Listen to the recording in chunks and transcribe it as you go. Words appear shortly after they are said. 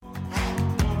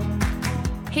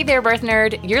Hey there, birth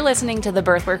nerd. You're listening to the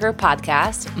Birth Worker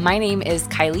Podcast. My name is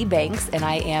Kylie Banks, and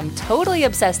I am totally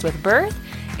obsessed with birth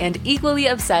and equally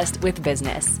obsessed with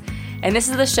business. And this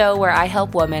is the show where I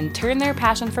help women turn their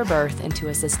passion for birth into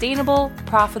a sustainable,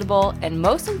 profitable, and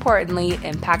most importantly,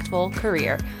 impactful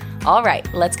career. All right,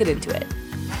 let's get into it.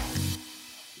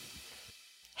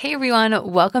 Hey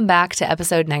everyone, welcome back to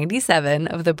episode 97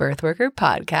 of the Birth Worker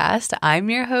Podcast. I'm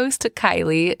your host,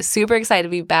 Kylie. Super excited to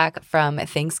be back from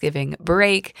Thanksgiving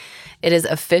break. It is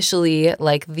officially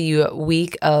like the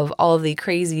week of all of the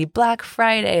crazy Black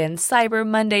Friday and Cyber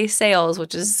Monday sales,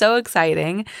 which is so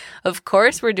exciting. Of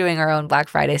course, we're doing our own Black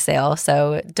Friday sale,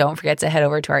 so don't forget to head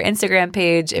over to our Instagram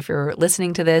page if you're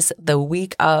listening to this the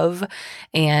week of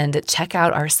and check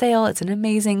out our sale. It's an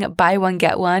amazing buy one,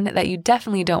 get one that you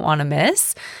definitely don't want to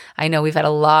miss. I know we've had a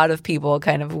lot of people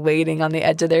kind of waiting on the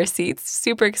edge of their seats,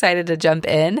 super excited to jump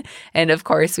in. And of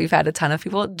course, we've had a ton of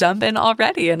people jump in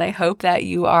already, and I hope that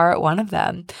you are one of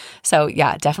them. So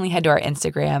yeah, definitely head to our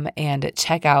Instagram and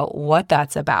check out what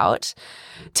that's about.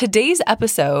 Today's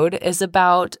episode is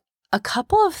about a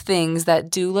couple of things that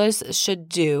doulas should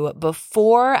do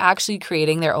before actually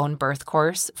creating their own birth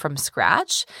course from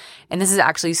scratch. And this is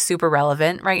actually super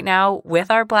relevant right now with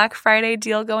our Black Friday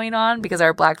deal going on, because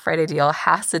our Black Friday deal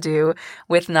has to do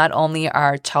with not only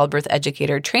our childbirth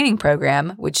educator training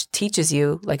program, which teaches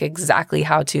you like exactly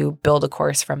how to build a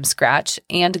course from scratch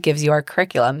and gives you our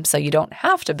curriculum so you don't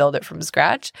have to build it from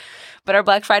scratch. But our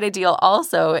Black Friday deal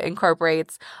also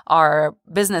incorporates our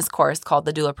business course called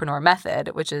the Doulapreneur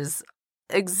Method, which is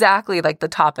exactly like the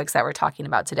topics that we're talking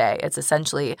about today. It's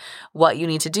essentially what you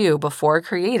need to do before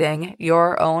creating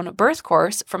your own birth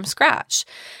course from scratch.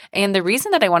 And the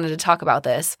reason that I wanted to talk about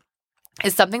this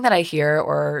is something that I hear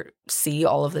or see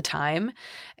all of the time.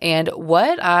 And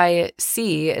what I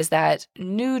see is that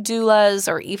new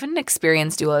doulas or even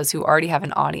experienced doulas who already have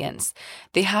an audience,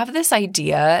 they have this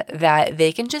idea that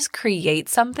they can just create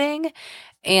something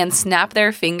and snap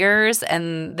their fingers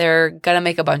and they're going to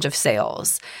make a bunch of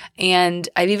sales. And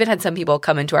I've even had some people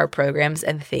come into our programs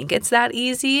and think it's that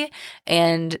easy.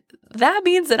 And that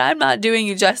means that I'm not doing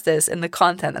you justice in the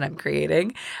content that I'm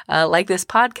creating, like this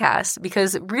podcast,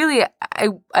 because really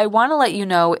I want to let you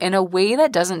know in a way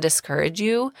that doesn't discourage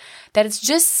you that it's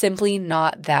just simply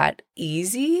not that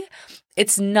easy.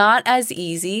 It's not as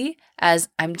easy as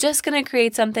I'm just going to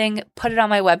create something, put it on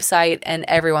my website, and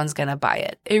everyone's going to buy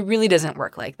it. It really doesn't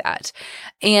work like that.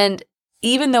 And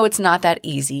even though it's not that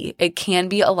easy, it can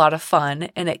be a lot of fun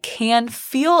and it can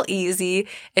feel easy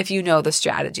if you know the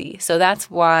strategy. So that's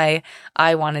why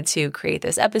I wanted to create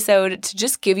this episode, to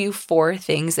just give you 4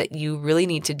 things that you really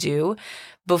need to do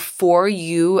before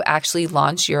you actually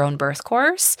launch your own birth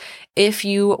course if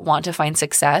you want to find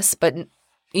success. But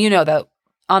you know that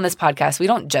on this podcast, we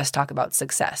don't just talk about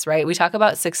success, right? We talk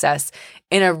about success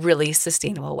in a really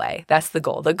sustainable way. That's the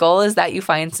goal. The goal is that you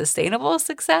find sustainable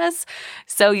success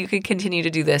so you can continue to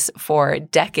do this for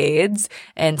decades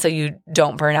and so you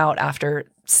don't burn out after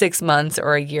 6 months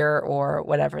or a year or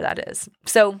whatever that is.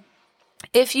 So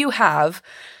if you have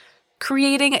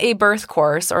creating a birth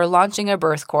course or launching a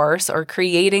birth course or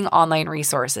creating online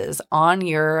resources on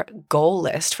your goal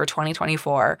list for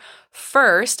 2024,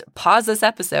 first, pause this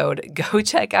episode, go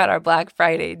check out our Black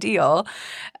Friday deal.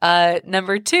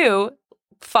 Number 2,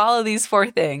 follow these 4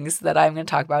 things that I'm going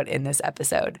to talk about in this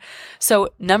episode. So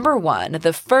number 1,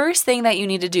 the first thing that you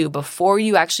need to do before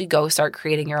you actually go start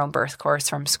creating your own birth course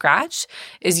from scratch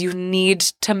is you need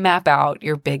to map out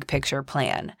your big picture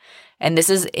plan. And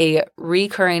this is a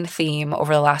recurring theme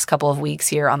over the last couple of weeks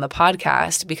here on the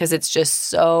podcast because it's just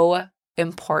so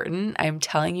important. I'm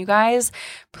telling you guys,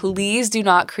 please do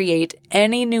not create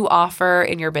any new offer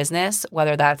in your business,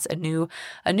 whether that's a new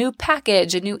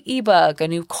package, a new ebook, a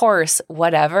new course,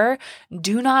 whatever.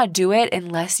 Do not do it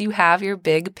unless you have your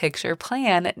big picture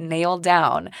plan nailed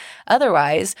down.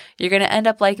 Otherwise, you're going to end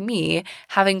up like me,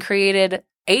 having created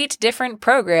 8 different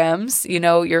programs,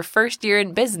 your first year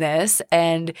in business,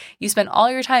 and you spend all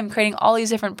your time creating all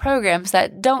these different programs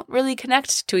that don't really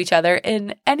connect to each other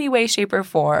in any way, shape, or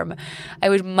form. I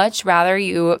would much rather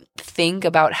you think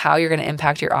about how you're going to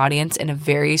impact your audience in a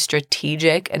very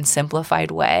strategic and simplified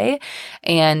way.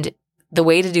 And the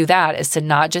way to do that is to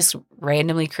not just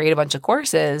randomly create a bunch of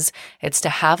courses. It's to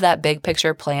have that big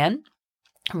picture plan.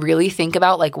 Really think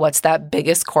about what's that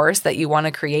biggest course that you want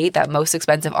to create, that most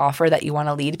expensive offer that you want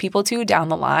to lead people to down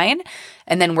the line,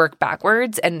 and then work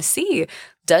backwards and see,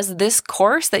 does this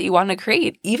course that you want to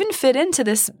create even fit into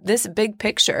this big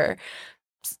picture?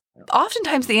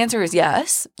 Oftentimes the answer is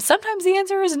yes. Sometimes the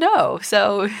answer is no.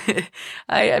 So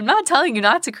I'm not telling you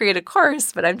not to create a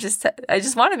course, but I just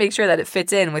want to make sure that it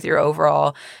fits in with your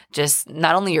overall, just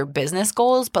not only your business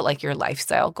goals, but like your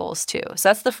lifestyle goals too. So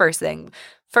that's the first thing.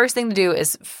 First thing to do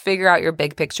is figure out your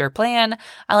big picture plan.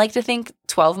 I like to think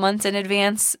 12 months in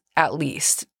advance at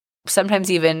least,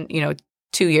 sometimes even,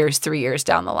 2 years, 3 years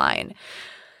down the line.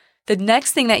 The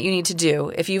next thing that you need to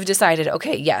do, if you've decided,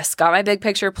 okay, yes, got my big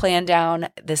picture plan down,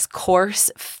 this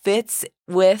course fits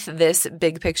with this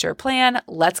big picture plan,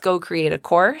 let's go create a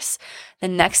course. The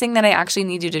next thing that I actually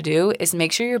need you to do is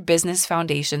make sure your business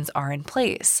foundations are in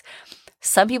place.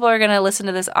 Some people are going to listen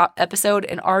to this episode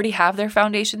and already have their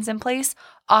foundations in place.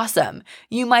 Awesome.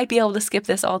 You might be able to skip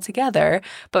this altogether,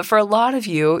 but for a lot of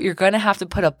you, you're going to have to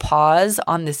put a pause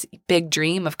on this big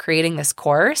dream of creating this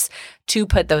course to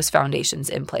put those foundations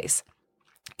in place.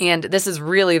 And this is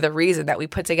really the reason that we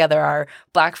put together our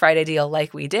Black Friday deal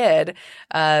like we did,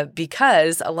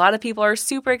 because a lot of people are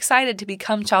super excited to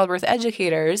become childbirth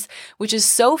educators, which is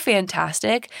so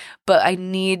fantastic. But I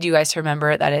need you guys to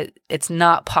remember that it's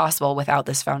not possible without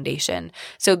this foundation.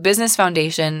 So business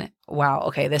foundation, wow,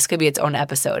 okay, this could be its own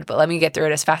episode, but let me get through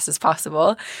it as fast as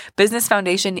possible. Business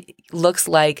foundation looks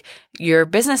like your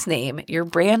business name, your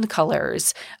brand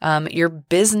colors, your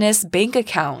business bank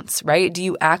accounts, right? Do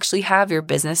you actually have your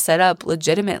business set up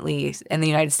legitimately in the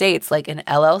United States? Like an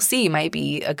LLC might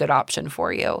be a good option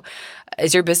for you.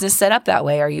 Is your business set up that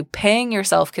way? Are you paying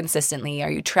yourself consistently?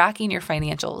 Are you tracking your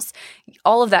financials?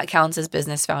 All of that counts as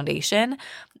business foundation.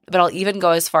 But I'll even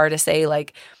go as far to say,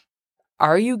 like,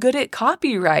 are you good at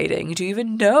copywriting? Do you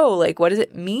even know, like, what does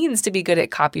it means to be good at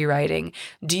copywriting?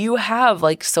 Do you have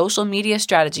like social media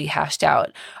strategy hashed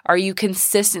out? Are you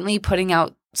consistently putting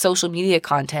out social media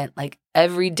content like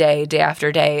every day, day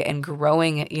after day, and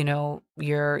growing, your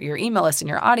email list and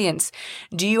your audience?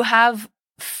 Do you have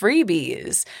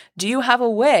freebies? Do you have a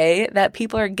way that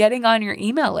people are getting on your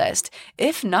email list?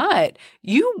 If not,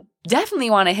 you definitely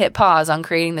want to hit pause on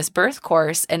creating this birth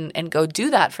course and go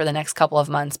do that for the next couple of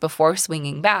months before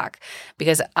swinging back.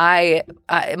 Because my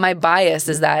bias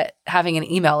is that having an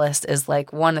email list is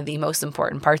like one of the most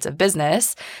important parts of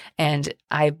business. And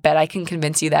I bet I can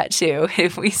convince you that too.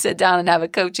 If we sit down and have a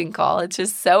coaching call, it's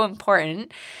just so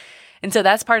important. And so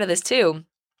that's part of this too.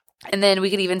 And then we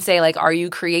could even say, like, are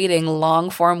you creating long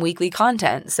form weekly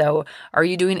content? So are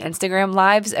you doing Instagram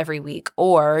lives every week?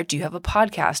 Or do you have a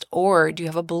podcast? Or do you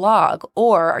have a blog?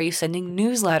 Or are you sending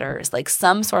newsletters? Like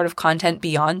some sort of content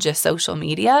beyond just social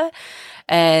media?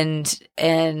 And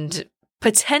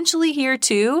potentially here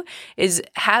too is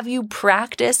have you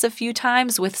practice a few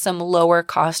times with some lower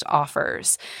cost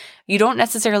offers. You don't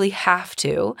necessarily have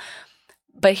to,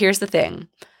 but here's the thing.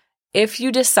 If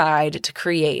you decide to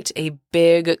create a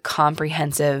big,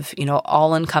 comprehensive,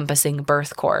 all-encompassing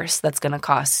birth course that's going to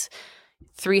cost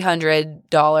 $300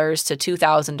 to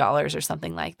 $2,000 or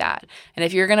something like that, and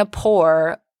if you're going to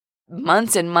pour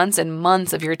months and months and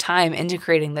months of your time into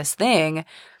creating this thing,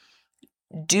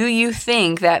 do you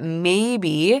think that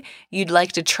maybe you'd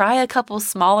like to try a couple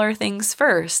smaller things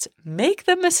first? Make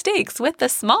the mistakes with the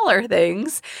smaller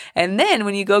things. And then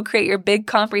when you go create your big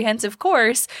comprehensive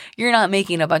course, you're not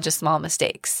making a bunch of small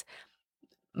mistakes.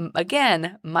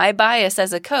 Again, my bias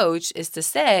as a coach is to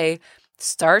say,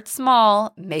 start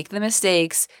small, make the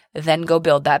mistakes, then go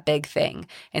build that big thing.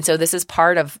 And so this is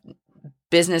part of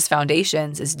business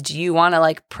foundations is, do you want to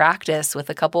like practice with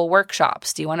a couple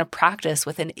workshops? Do you want to practice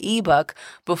with an ebook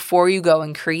before you go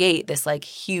and create this like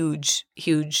huge,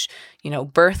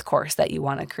 birth course that you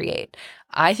want to create?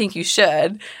 I think you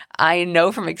should. I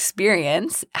know from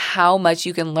experience how much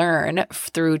you can learn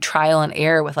through trial and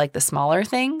error with like the smaller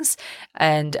things.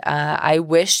 And I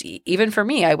wish, even for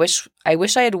me, I wish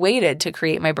I had waited to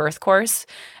create my birth course.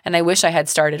 And I wish I had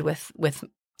started with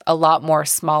a lot more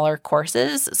smaller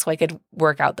courses so I could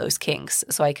work out those kinks,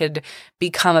 so I could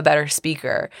become a better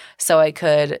speaker, so I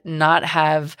could not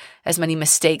have as many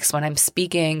mistakes when I'm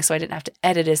speaking, so I didn't have to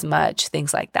edit as much,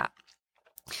 things like that.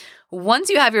 Once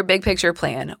you have your big picture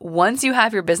plan, once you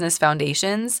have your business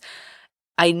foundations,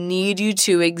 I need you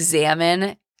to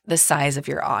examine the size of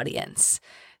your audience.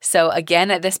 So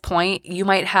again, at this point, you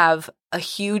might have a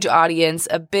huge audience,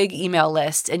 a big email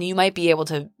list, and you might be able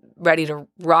to ready to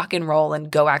rock and roll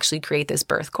and go actually create this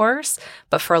birth course.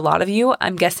 But for a lot of you,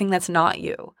 I'm guessing that's not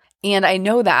you. And I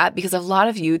know that because a lot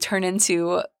of you turn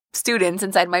into students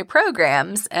inside my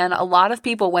programs. And a lot of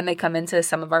people, when they come into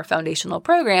some of our foundational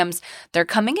programs, they're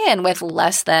coming in with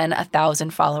less than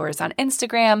 1,000 followers on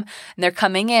Instagram. And they're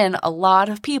coming in a lot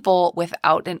of people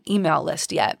without an email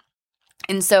list yet.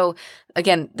 And so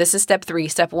again, this is step 3.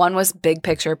 Step 1 was big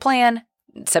picture plan.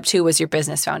 Step 2 was your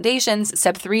business foundations.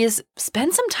 Step 3 is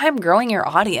spend some time growing your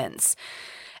audience.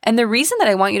 And the reason that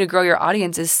I want you to grow your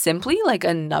audience is simply like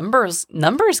a numbers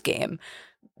game.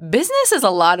 Business is a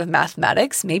lot of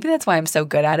mathematics. Maybe that's why I'm so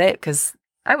good at it, because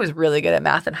I was really good at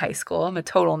math in high school. I'm a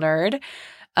total nerd.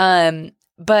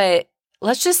 But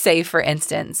let's just say, for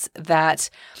instance, that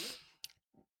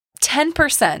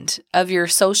 10% of your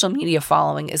social media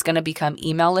following is going to become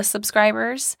email list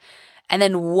subscribers. And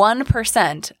then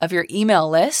 1% of your email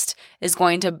list is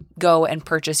going to go and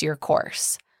purchase your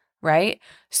course, right?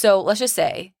 So let's just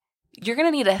say you're going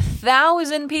to need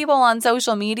 1,000 people on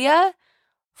social media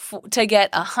to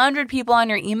get 100 people on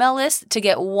your email list to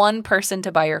get one person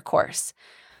to buy your course.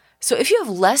 So if you have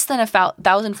less than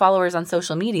 1,000 followers on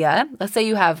social media, let's say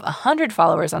you have 100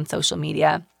 followers on social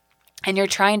media, and you're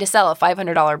trying to sell a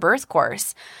 $500 birth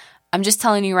course, I'm just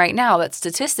telling you right now that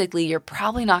statistically, you're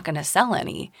probably not going to sell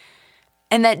any.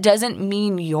 And that doesn't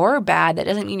mean you're bad. That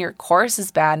doesn't mean your course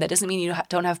is bad. That doesn't mean you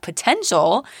don't have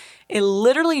potential. It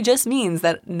literally just means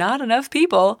that not enough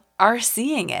people are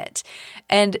seeing it.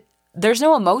 And there's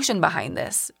no emotion behind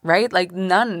this, right? Like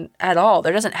none at all.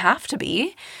 There doesn't have to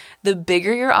be. The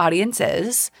bigger your audience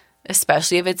is,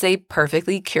 especially if it's a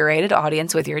perfectly curated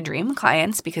audience with your dream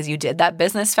clients, because you did that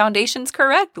business foundations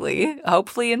correctly,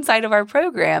 hopefully inside of our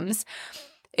programs.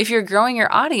 If you're growing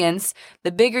your audience,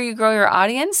 the bigger you grow your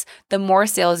audience, the more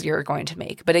sales you're going to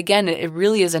make. But again, it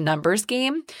really is a numbers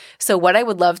game. So what I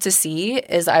would love to see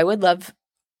is I would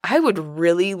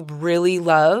really, really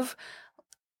love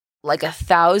like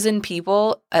 1,000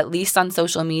 people, at least on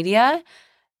social media.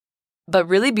 But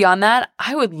really beyond that,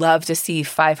 I would love to see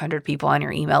 500 people on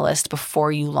your email list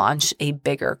before you launch a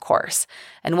bigger course.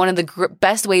 And one of the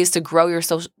best ways to grow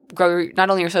not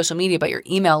only your social media, but your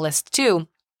email list too,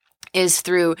 is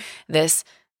through this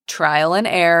trial and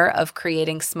error of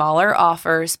creating smaller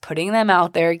offers, putting them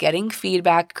out there, getting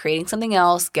feedback, creating something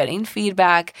else, getting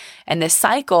feedback, and this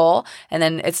cycle, and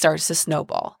then it starts to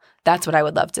snowball. That's what I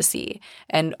would love to see.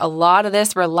 And a lot of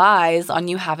this relies on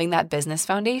you having that business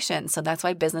foundation. So that's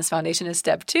why business foundation is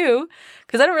step 2,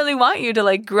 because I don't really want you to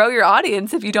like grow your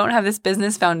audience if you don't have this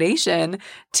business foundation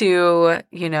to,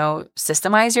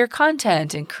 systemize your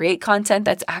content and create content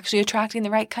that's actually attracting the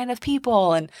right kind of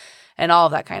people and all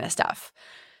of that kind of stuff.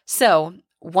 So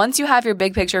once you have your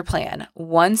big picture plan,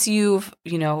 once you've,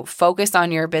 focused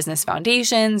on your business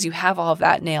foundations, you have all of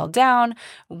that nailed down,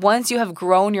 once you have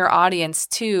grown your audience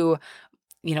to,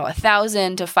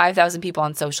 1,000 to 5,000 people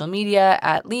on social media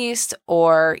at least,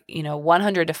 or,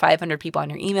 100 to 500 people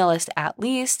on your email list at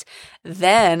least,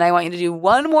 then I want you to do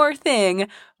one more thing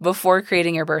before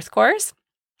creating your birth course.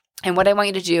 And what I want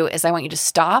you to do is I want you to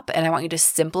stop and I want you to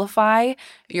simplify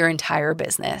your entire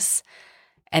business.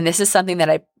 And this is something that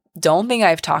I don't think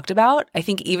I've talked about. I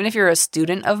think even if you're a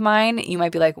student of mine, you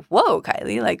might be like, whoa,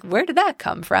 Kylie, like where did that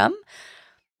come from?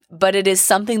 But it is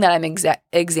something that I'm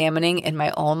examining in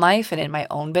my own life and in my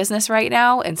own business right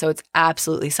now. And so it's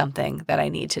absolutely something that I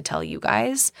need to tell you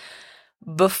guys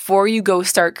before you go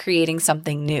start creating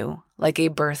something new, like a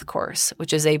birth course,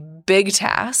 which is a big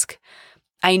task.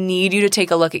 I need you to take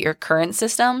a look at your current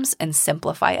systems and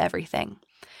simplify everything.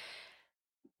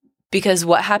 Because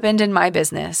what happened in my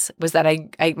business was that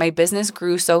my business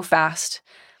grew so fast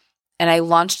and I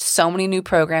launched so many new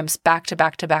programs back to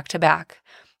back to back to back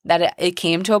that it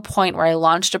came to a point where I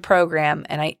launched a program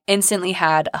and I instantly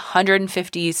had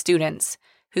 150 students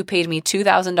who paid me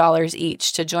 $2,000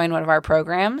 each to join one of our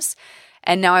programs.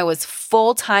 And now I was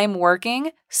full-time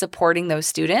working, supporting those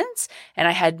students, and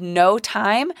I had no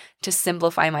time to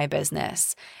simplify my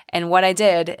business. And what I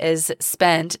did is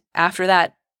after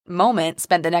that moment,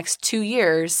 spent the next 2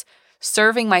 years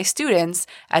serving my students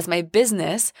as my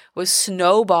business was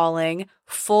snowballing,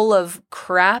 full of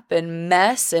crap and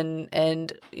mess and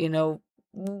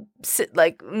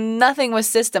like nothing was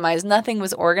systemized, nothing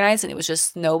was organized, and it was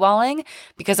just snowballing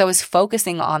because I was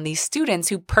focusing on these students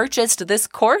who purchased this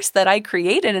course that I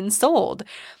created and sold.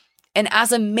 And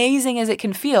as amazing as it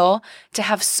can feel to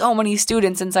have so many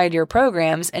students inside your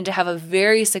programs and to have a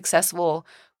very successful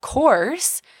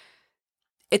course,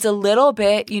 it's a little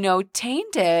bit,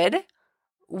 tainted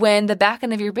when the back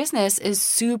end of your business is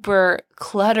super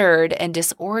cluttered and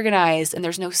disorganized and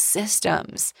there's no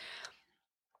systems.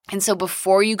 And so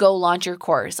before you go launch your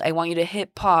course, I want you to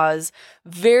hit pause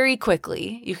very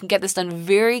quickly. You can get this done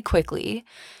very quickly.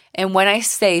 And when I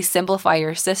say simplify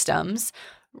your systems,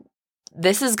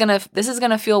 this is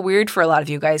gonna feel weird for a lot of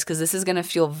you guys because this is gonna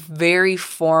feel very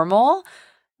formal.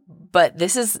 But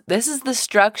this is the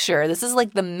structure. This is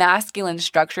like the masculine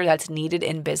structure that's needed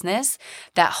in business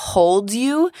that holds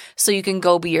you so you can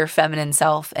go be your feminine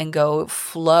self and go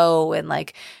flow and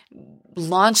like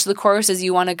launch the courses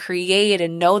you want to create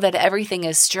and know that everything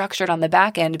is structured on the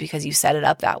back end because you set it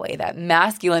up that way, that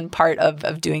masculine part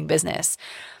of doing business.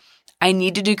 I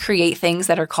needed to create things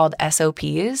that are called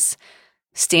SOPs,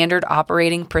 standard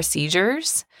operating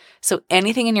procedures. So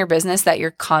anything in your business that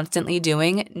you're constantly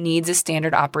doing needs a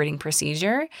standard operating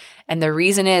procedure. And the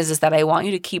reason is that I want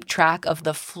you to keep track of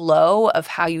the flow of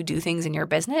how you do things in your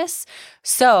business.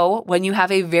 So when you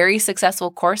have a very successful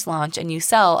course launch and you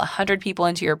sell 100 people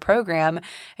into your program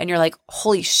and you're like,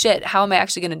 holy shit, how am I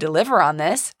actually going to deliver on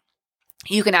this?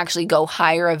 You can actually go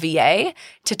hire a VA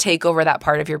to take over that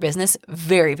part of your business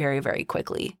very, very, very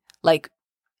quickly, like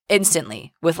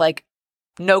instantly, with like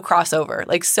no crossover,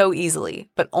 like so easily,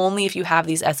 but only if you have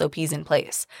these SOPs in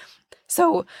place.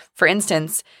 So for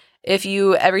instance, if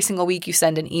you every single week you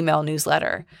send an email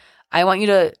newsletter, I want you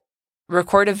to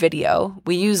record a video.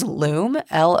 We use Loom,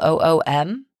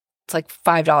 Loom. It's like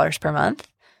 $5 per month,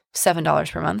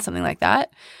 $7 per month, something like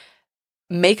that.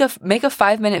 Make a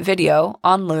 5-minute video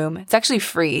on Loom. It's actually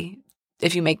free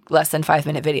if you make less than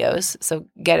 5-minute videos, so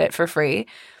get it for free.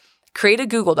 Create a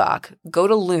Google Doc, go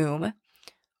to Loom,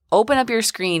 open up your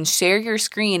screen, share your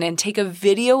screen, and take a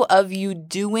video of you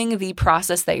doing the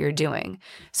process that you're doing.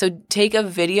 So take a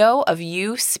video of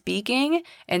you speaking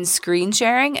and screen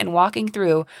sharing and walking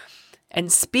through, and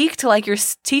speak to like you're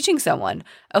teaching someone.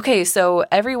 Okay, so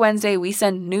every Wednesday we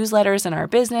send newsletters in our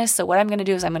business. So what I'm going to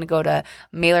do is I'm going to go to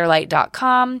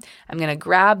MailerLite.com. I'm going to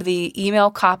grab the email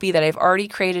copy that I've already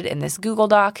created in this Google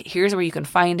Doc. Here's where you can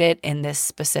find it in this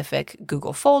specific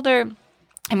Google folder.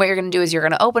 And what you're going to do is you're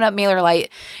going to open up MailerLite.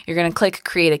 You're going to click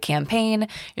Create a Campaign.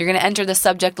 You're going to enter the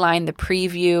subject line, the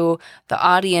preview, the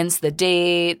audience, the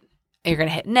date. You're going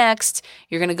to hit Next.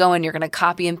 You're going to go in, you're going to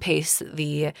copy and paste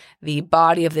the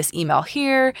body of this email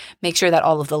here. Make sure that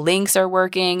all of the links are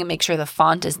working. Make sure the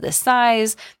font is this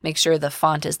size. Make sure the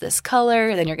font is this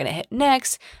color. Then you're going to hit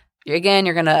Next. You're going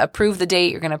to approve the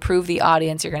date. You're going to approve the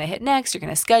audience. You're going to hit Next. You're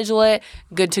going to schedule it.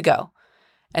 Good to go.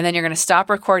 And then you're going to stop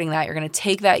recording that. You're going to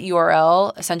take that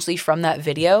URL essentially from that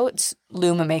video.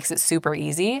 Loom makes it super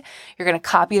easy. You're going to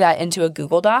copy that into a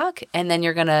Google Doc, and then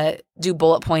you're going to do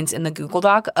bullet points in the Google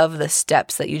Doc of the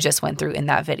steps that you just went through in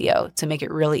that video to make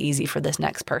it really easy for this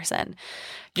next person.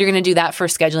 You're going to do that for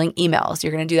scheduling emails.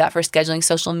 You're going to do that for scheduling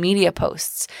social media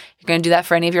posts. You're going to do that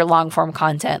for any of your long form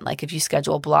content, like if you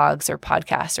schedule blogs or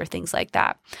podcasts or things like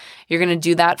that. You're going to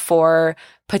do that for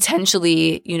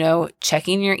potentially,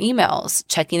 checking your emails,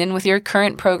 checking in with your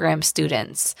current program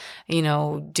students,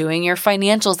 doing your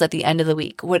financials at the end of the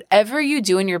week. Whatever you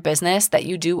do in your business that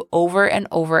you do over and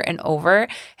over and over,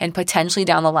 and potentially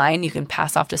down the line you can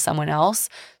pass off to someone else,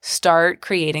 start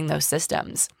creating those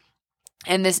systems.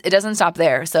 And it doesn't stop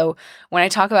there. So when I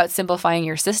talk about simplifying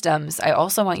your systems, I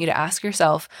also want you to ask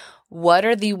yourself, what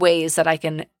are the ways that I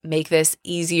can make this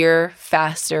easier,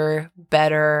 faster,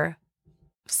 better,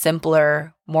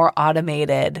 simpler, more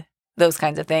automated, those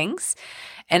kinds of things?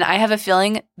 And I have a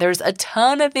feeling there's a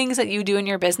ton of things that you do in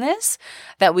your business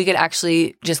that we could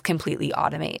actually just completely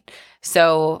automate.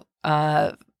 So,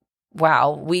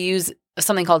 we use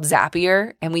something called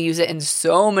Zapier, and we use it in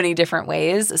so many different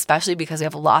ways, especially because we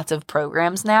have lots of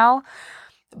programs now.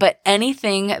 But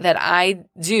anything that I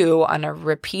do on a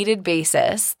repeated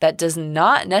basis that does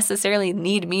not necessarily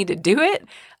need me to do it,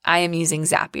 I am using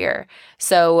Zapier.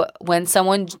 So when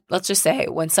someone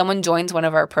joins one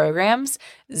of our programs,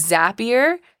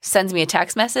 Zapier sends me a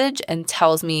text message and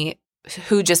tells me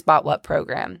who just bought what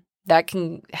program. That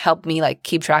can help me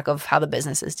keep track of how the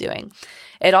business is doing.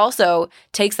 It also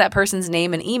takes that person's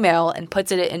name and email and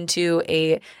puts it into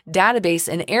a database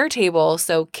in Airtable,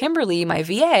 so Kimberly, my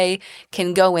VA,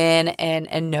 can go in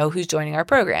and know who's joining our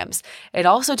programs. It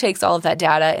also takes all of that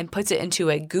data and puts it into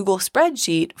a Google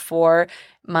spreadsheet for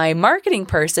my marketing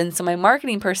person, so my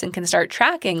marketing person can start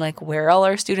tracking where are all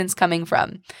our students coming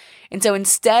from. And so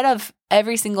instead of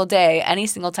every single day, any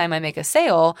single time I make a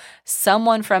sale,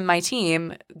 someone from my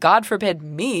team, God forbid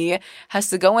me, has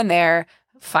to go in there,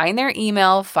 find their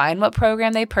email, find what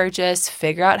program they purchased,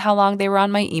 figure out how long they were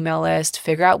on my email list,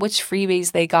 figure out which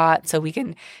freebies they got so we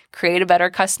can create a better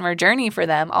customer journey for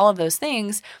them, all of those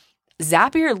things.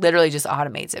 Zapier literally just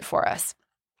automates it for us.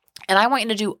 And I want you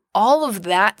to do all of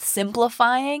that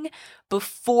simplifying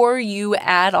before you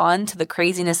add on to the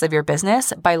craziness of your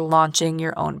business by launching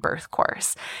your own birth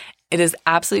course. It is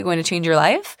absolutely going to change your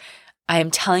life. I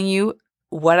am telling you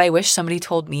what I wish somebody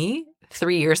told me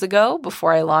 3 years ago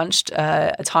before I launched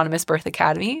Autonomous Birth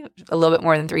Academy, a little bit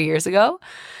more than 3 years ago.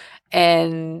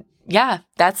 And yeah,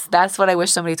 that's what I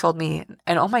wish somebody told me.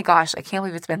 And oh my gosh, I can't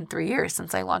believe it's been 3 years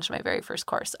since I launched my very first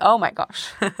course. Oh my gosh.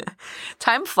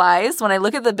 Time flies. When I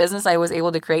look at the business I was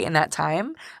able to create in that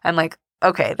time, I'm like,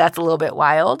 okay, that's a little bit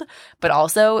wild. But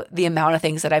also the amount of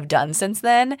things that I've done since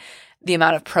then, the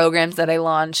amount of programs that I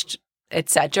launched,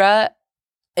 etc.,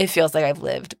 it feels like I've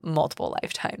lived multiple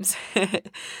lifetimes.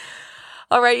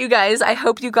 All right, you guys, I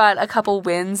hope you got a couple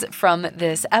wins from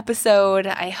this episode.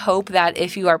 I hope that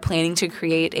if you are planning to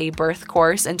create a birth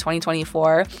course in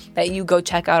 2024, that you go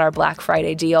check out our Black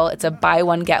Friday deal. It's a buy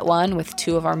one, get one with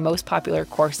two of our most popular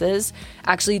courses.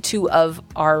 Actually, two of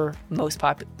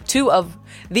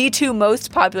the two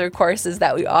most popular courses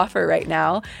that we offer right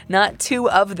now. Not two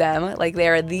of them, like they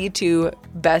are the two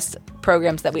best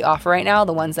programs that we offer right now,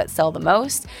 the ones that sell the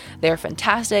most. They're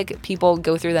fantastic. People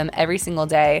go through them every single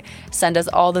day, send us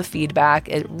all the feedback.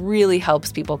 It really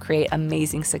helps people create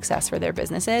amazing success for their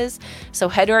businesses. So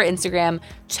head to our Instagram,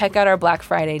 check out our Black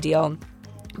Friday deal.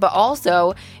 But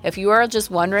also, if you are just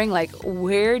wondering, like,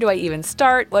 where do I even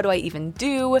start? What do I even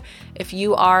do? If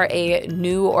you are a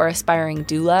new or aspiring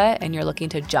doula and you're looking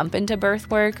to jump into birth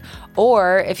work,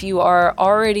 or if you are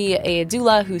already a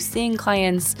doula who's seeing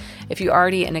clients, if you're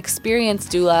already an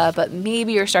experienced doula, but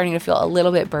maybe you're starting to feel a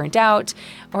little bit burnt out,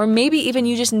 or maybe even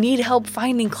you just need help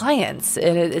finding clients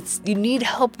and you need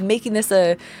help making this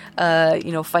a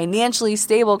financially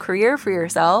stable career for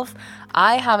yourself,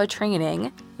 I have a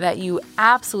training that you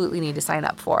absolutely need to sign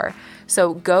up for.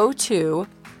 So go to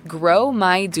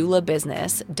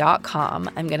growmydoulabusiness.com.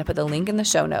 I'm going to put the link in the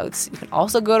show notes. You can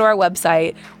also go to our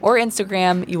website or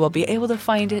Instagram. You will be able to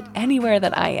find it anywhere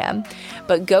that I am.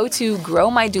 But go to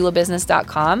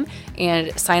growmydoulabusiness.com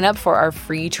and sign up for our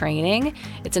free training.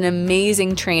 It's an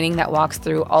amazing training that walks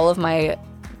through all of my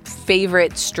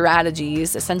favorite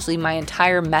strategies, essentially my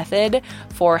entire method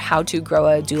for how to grow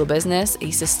a doula business,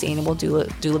 a sustainable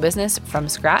doula business from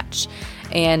scratch.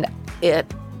 And it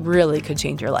really could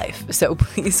change your life. So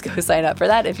please go sign up for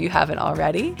that if you haven't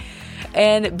already.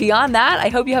 And beyond that, I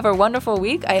hope you have a wonderful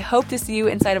week. I hope to see you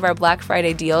inside of our Black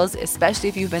Friday deals, especially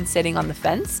if you've been sitting on the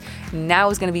fence. Now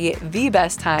is going to be the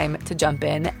best time to jump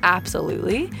in.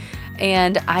 Absolutely.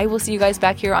 And I will see you guys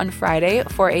back here on Friday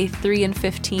for a 3 in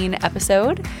 15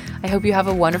 episode. I hope you have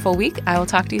a wonderful week. I will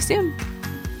talk to you soon.